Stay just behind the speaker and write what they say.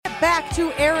back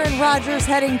to Aaron Rodgers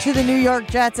heading to the New York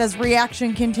Jets as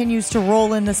reaction continues to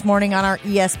roll in this morning on our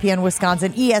ESPN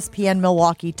Wisconsin, ESPN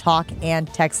Milwaukee talk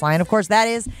and text line. Of course, that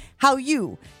is how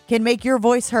you can make your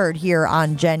voice heard here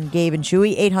on Jen, Gabe, and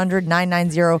Chewy,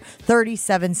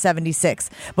 800-990-3776.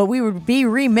 But we would be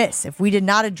remiss if we did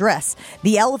not address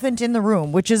the elephant in the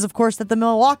room, which is, of course, that the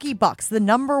Milwaukee Bucks, the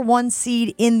number one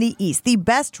seed in the East, the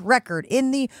best record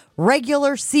in the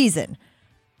regular season,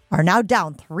 are now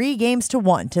down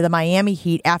 3-1 to the Miami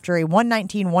Heat after a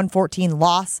 119-114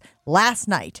 loss last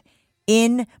night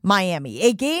in Miami.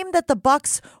 A game that the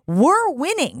Bucks were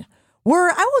winning, were,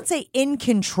 I won't say in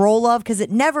control of, because it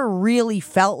never really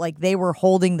felt like they were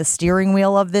holding the steering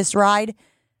wheel of this ride,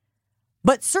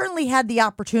 but certainly had the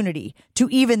opportunity to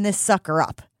even this sucker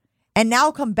up. And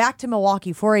now come back to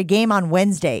Milwaukee for a game on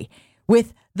Wednesday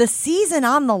with the season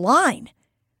on the line.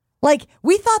 Like,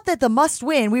 we thought that the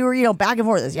must-win, we were, back and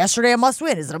forth. Is yesterday a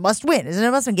must-win? Is it a must-win? Isn't it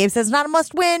a must-win? Gabe says it's not a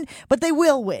must-win, but they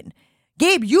will win.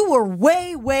 Gabe, you were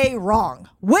way, way wrong.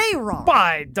 Way wrong.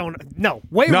 Way wrong. No,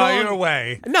 you're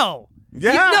way. No.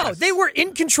 Yes. No, they were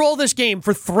in control of this game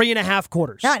for 3.5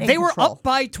 quarters. Not in they control. were up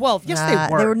by 12. Yes, they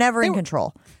were. They were never in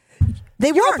control. They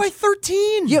You're weren't. up by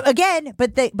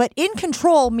 13. But in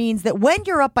control means that when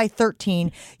you're up by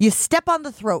 13, you step on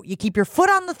the throat, you keep your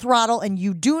foot on the throttle, and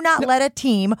you do not let a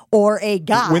team or a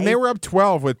guy. When they were up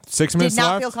 12 with 6 minutes left,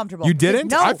 did not feel comfortable. You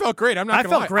didn't? No. I felt great. I'm not I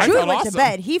going to lie. felt great. I Chewy felt went awesome. to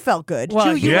bed. He felt good. Well,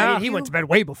 Chewy, he went to bed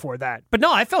way before that. But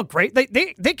no, I felt great.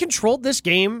 They controlled this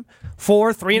game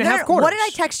for 3.5 quarters. What did I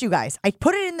text you guys? I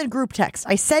put it in the group text.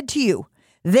 I said to you,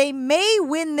 they may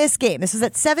win this game. This is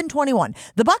at 7:21.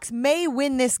 The Bucks may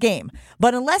win this game,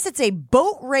 but unless it's a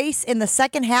boat race in the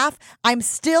second half, I'm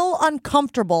still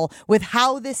uncomfortable with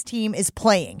how this team is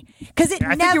playing because it I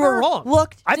think never you were wrong.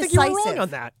 looked I think decisive. you were wrong on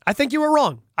that. I think you were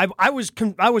wrong. I was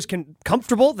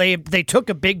comfortable. They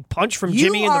took a big punch from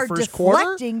Jimmy in the first quarter. You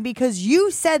are deflecting because you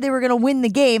said they were going to win the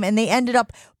game, and they ended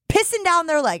up pissing down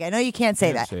their leg. I know you can't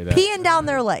say that. Peeing down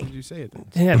their leg. Why did you say it then?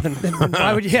 Yeah, then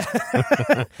why would you? Yeah.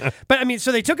 But, I mean,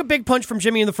 so they took a big punch from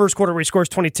Jimmy in the first quarter where he scores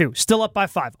 22. Still up by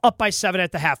 5. Up by 7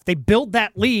 at the half. They build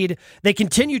that lead. They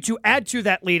continue to add to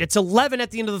that lead. It's 11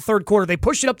 at the end of the third quarter. They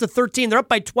push it up to 13. They're up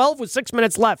by 12 with 6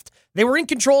 minutes left. They were in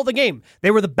control of the game.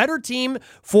 They were the better team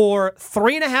for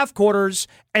 3.5 quarters,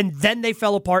 and then they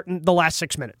fell apart in the last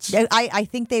 6 minutes. I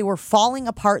think they were falling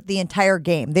apart the entire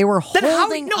game. They were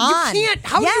holding on. You can't.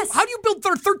 How do you build a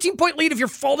 13-point lead if you're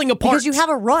falling apart? Because you have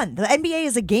a run. The NBA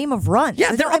is a game of runs.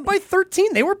 Yeah, they're up by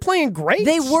 13. They were playing great.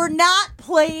 They were not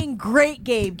playing great,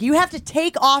 Gabe. You have to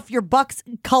take off your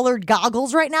Bucks-colored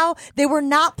goggles right now. They were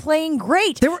not playing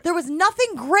great. There was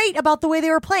nothing great about the way they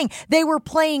were playing. They were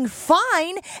playing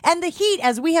fine, and the Heat,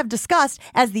 as we have discussed,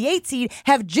 as the 8 seed,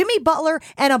 have Jimmy Butler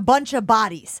and a bunch of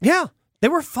bodies. Yeah. They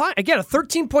were fine. Again, a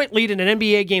 13-point lead in an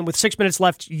NBA game with 6 minutes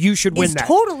left. You should win that. It's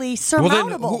totally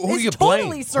surmountable. Well, then who it's you totally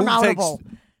blame? surmountable.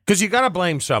 Because you got to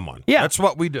blame someone. Yeah. That's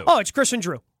what we do. Oh, it's Chris and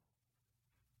Drew.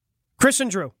 Chris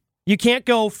and Drew. You can't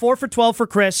go 4 for 12 for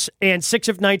Chris and 6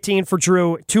 of 19 for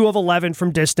Drew, 2 of 11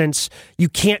 from distance. You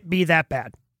can't be that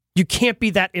bad. You can't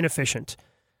be that inefficient.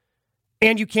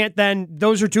 And you can't then,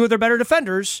 those are 2 of their better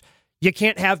defenders. You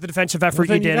can't have the defensive effort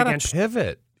you did against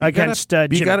pivot. Jimmy.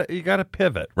 You got to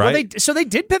pivot, right? Well, they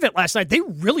did pivot last night. They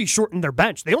really shortened their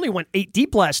bench. They only went 8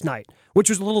 deep last night, which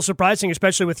was a little surprising,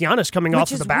 especially with Giannis coming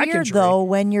off of the back injury. Which is weird, though,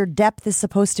 when your depth is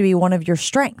supposed to be one of your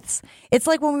strengths. It's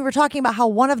like when we were talking about how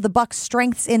one of the Bucks'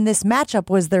 strengths in this matchup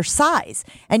was their size,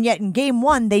 and yet in Game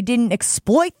 1, they didn't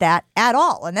exploit that at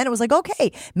all. And then it was like,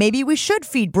 okay, maybe we should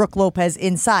feed Brook Lopez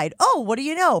inside. Oh, what do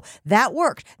you know? That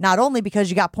worked. Not only because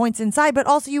you got points inside, but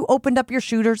also you opened up your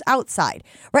shooters outside.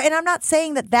 Right? And I'm not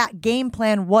saying that game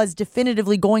plan was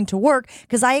definitively going to work,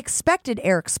 because I expected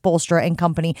Eric Spoelstra and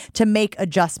company to make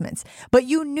adjustments. But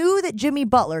you knew that Jimmy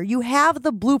Butler, you have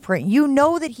the blueprint. You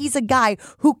know that he's a guy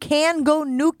who can go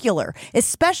nuclear,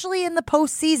 especially in the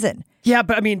postseason. Yeah,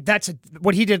 but I mean,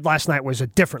 what he did last night was a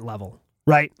different level,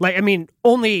 right? Like, I mean,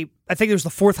 I think it was the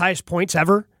 4th highest points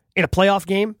ever in a playoff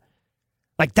game.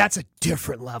 Like, that's a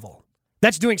different level.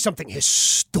 That's doing something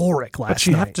historic last night. But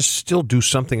you have to still do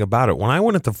something about it. When I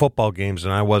went into football games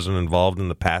and I wasn't involved in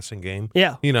the passing game,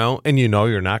 yeah, and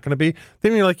you're not going to be,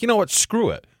 then you're like, you know what, screw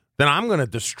it. Then I'm going to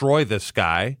destroy this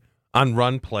guy on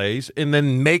run plays and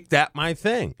then make that my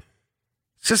thing.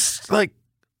 Just like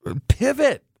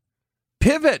pivot.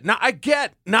 Now, I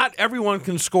get not everyone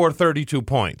can score 32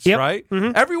 points, right?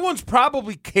 Mm-hmm. Everyone's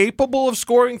probably capable of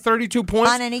scoring 32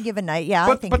 points. On any given night,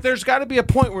 yeah. But there's got to be a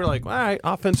point where you're like, all right,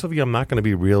 offensively, I'm not going to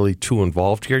be really too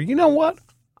involved here. You know what?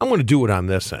 I'm going to do it on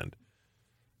this end.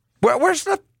 Where's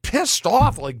the pissed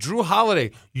off, like Drew Holiday?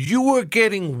 You were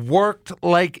getting worked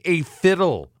like a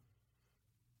fiddle.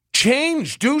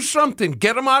 change, do something,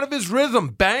 get him out of his rhythm,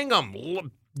 bang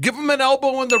him, give him an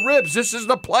elbow in the ribs. This is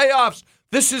the playoffs.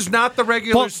 This is not the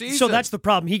regular season. So that's the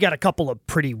problem. He got a couple of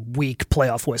pretty weak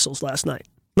playoff whistles last night.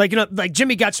 Like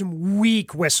Jimmy got some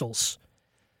weak whistles.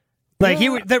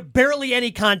 They're barely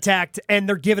any contact, and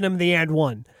they're giving him the and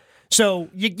one. So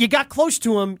you got close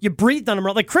to him, you breathed on him.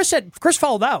 Like Chris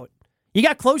fouled out. You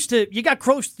got close to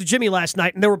Jimmy last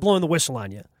night, and they were blowing the whistle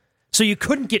on you. So you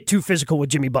couldn't get too physical with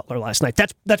Jimmy Butler last night.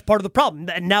 That's part of the problem.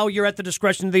 And now you're at the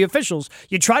discretion of the officials.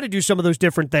 You try to do some of those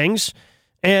different things,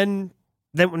 and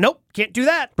then nope, can't do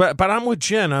that. But I'm with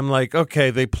Jen. I'm like, okay,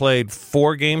 they played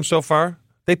 4 games so far.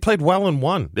 They played well in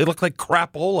one. They look like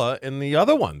crapola in the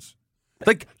other ones.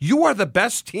 Like, you are the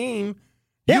best team.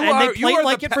 Yeah, they played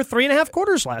like it for 3.5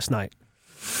 quarters last night.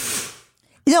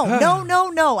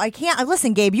 No. I can't.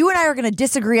 Listen, Gabe, you and I are going to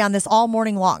disagree on this all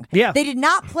morning long. Yeah. They did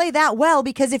not play that well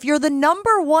because if you're the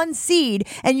number 1 seed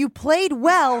and you played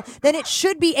well, then it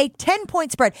should be a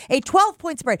 10-point spread, a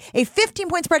 12-point spread, a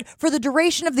 15-point spread for the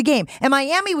duration of the game. And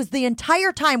Miami was the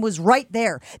entire time was right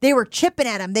there. They were chipping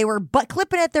at them. They were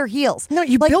clipping at their heels. No,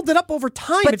 you build it up over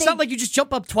time. It's not like you just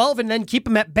jump up 12 and then keep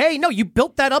them at bay. No, you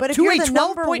built that up to a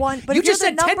 12-point. You just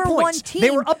said 10 points. Team,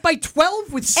 they were up by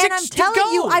 12 with 6 to go. And I'm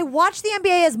telling you, I watched the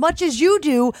NBA as much as you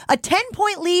do. A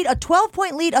 10-point lead, a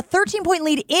 12-point lead, a 13-point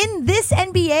lead in this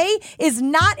NBA is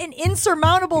not an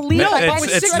insurmountable lead.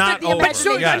 It's not over.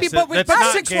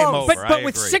 But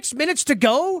with 6 minutes to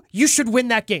go, you should win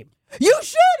that game. You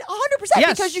should 100%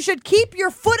 because you should keep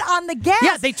your foot on the gas.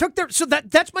 Yeah, they took their. So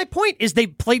that's my point. Is they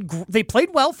played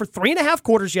well for 3.5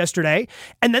 quarters yesterday,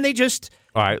 and then they just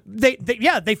all right.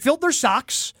 They filled their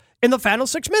socks in the final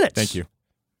 6 minutes. Thank you.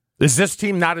 Is this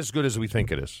team not as good as we think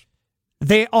it is?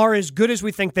 They are as good as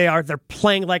we think they are. They're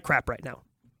playing like crap right now.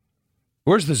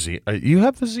 Where's the Zima? You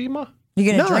have the Zima?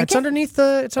 You gonna drink it's underneath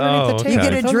the table. You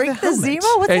gonna drink the Zima?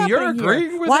 What's and happening you're agreeing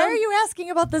here? with Why him? are you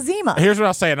asking about the Zima? Here's what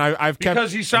I'll say, and I've kept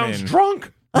because he sounds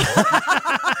drunk.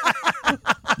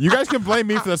 You guys can blame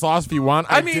me for this loss if you want.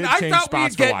 I thought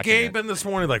we'd get Gabe in this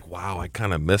morning. Like, wow, I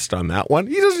kind of missed on that one.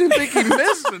 He doesn't even think he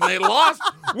missed, and they lost.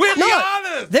 We're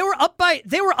honest. They were up by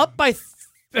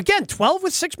again 12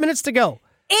 with 6 minutes to go.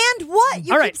 And what?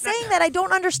 You keep saying that. I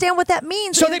don't understand what that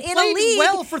means. So they played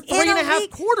well for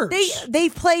 3.5 quarters. They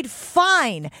played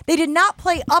fine. They did not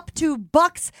play up to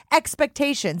Bucks'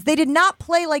 expectations. They did not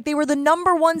play like they were the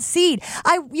number 1 seed.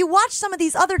 You watch some of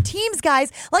these other teams,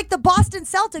 guys, like the Boston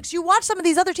Celtics. You watch some of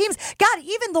these other teams. God,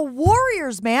 even the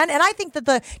Warriors, man. And I think that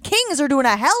the Kings are doing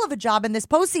a hell of a job in this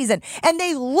postseason. And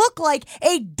they look like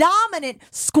a dominant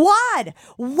squad.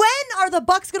 When are the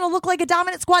Bucks going to look like a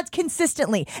dominant squad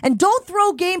consistently? And don't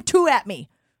throw Game 2 at me.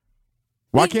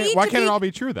 Why can't it all be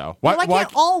true though? Why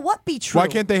can't all what be true? Why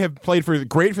can't they have played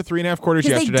great for 3.5 quarters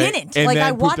yesterday? They didn't. And like then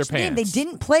I watched their the game, pants? they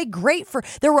didn't play great for.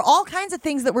 There were all kinds of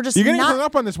things that were just. You're getting hung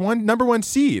up on this number 1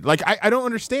 seed. Like I don't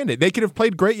understand it. They could have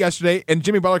played great yesterday, and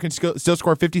Jimmy Butler can still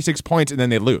score 56 points, and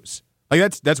then they lose. Like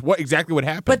that's exactly what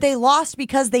happened. But they lost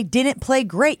because they didn't play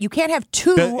great. You can't have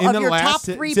two of your top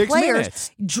 3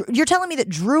 players. You're telling me that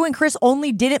Drew and Chris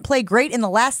only didn't play great in the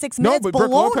last 6 minutes? No, but Brook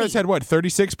Lopez had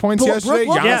 36 points yesterday.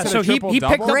 Yeah, so he picked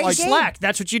up like slack.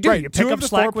 That's what you do. Right, you pick 2 up of the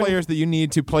slack 4 players that you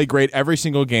need to play great every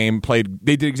single game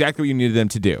They did exactly what you needed them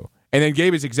to do. And then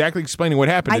Gabe is exactly explaining what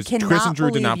happened. Chris and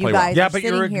Drew did not play well. Yeah, but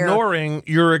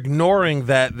you're ignoring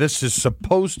that this is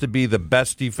supposed to be the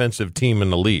best defensive team in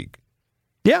the league.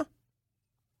 Yeah.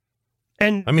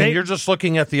 And you're just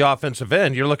looking at the offensive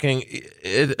end. You're looking.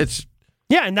 It's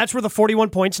and that's where the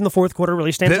 41 points in the fourth quarter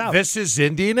really stands out. This is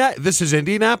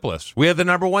Indianapolis. We have the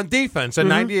number 1 defense at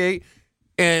 98,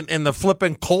 and the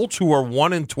flipping Colts, who are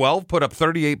 1-12, put up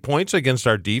 38 points against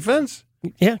our defense.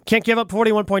 Yeah, can't give up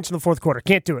 41 points in the fourth quarter.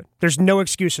 Can't do it. There's no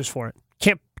excuses for it.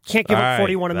 Can't give up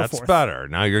 41 in the fourth. That's better.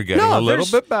 Now you're getting a little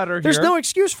bit better here. There's no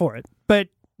excuse for it. But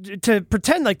to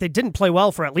pretend like they didn't play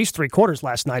well for at least 3 quarters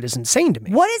last night is insane to me.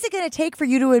 What is it going to take for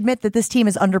you to admit that this team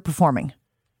is underperforming?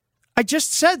 I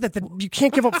just said that you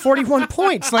can't give up 41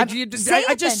 points. Like I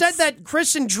just said that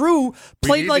Chris and Drew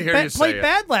played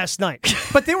bad last night,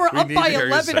 but they were up by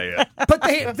 11. But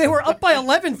they were up by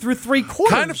 11 through 3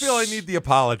 quarters. Kind of feel I need the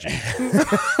apology.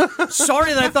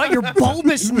 Sorry that I thought your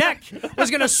bulbous neck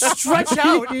was going to stretch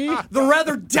out the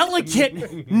rather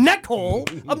delicate neck hole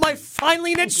of my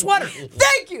finely knit sweater.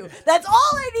 Thank you. That's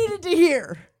all I needed to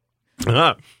hear.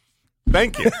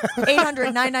 Thank you.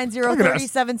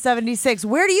 800-990-3776.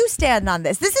 Where do you stand on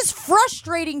this? This is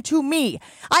frustrating to me.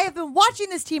 I have been watching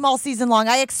this team all season long.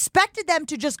 I expected them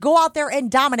to just go out there and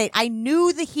dominate. I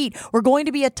knew the Heat were going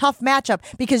to be a tough matchup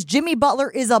because Jimmy Butler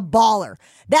is a baller.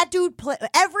 That dude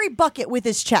every bucket with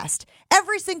his chest.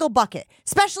 Every single bucket,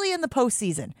 especially in the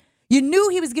postseason. You knew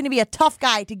he was going to be a tough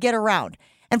guy to get around.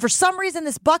 And for some reason,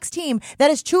 this Bucks team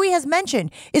that, as Chewy has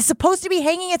mentioned, is supposed to be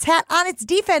hanging its hat on its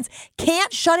defense,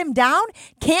 can't shut him down,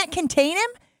 can't contain him.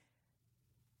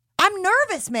 I'm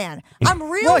nervous, man. I'm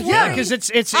real worried. Yeah, because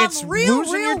it's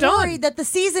losing your done. Worried that the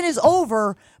season is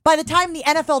over by the time the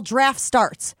NFL draft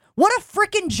starts. What a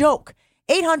freaking joke.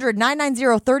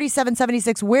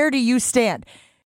 800-990-3776. Where do you stand?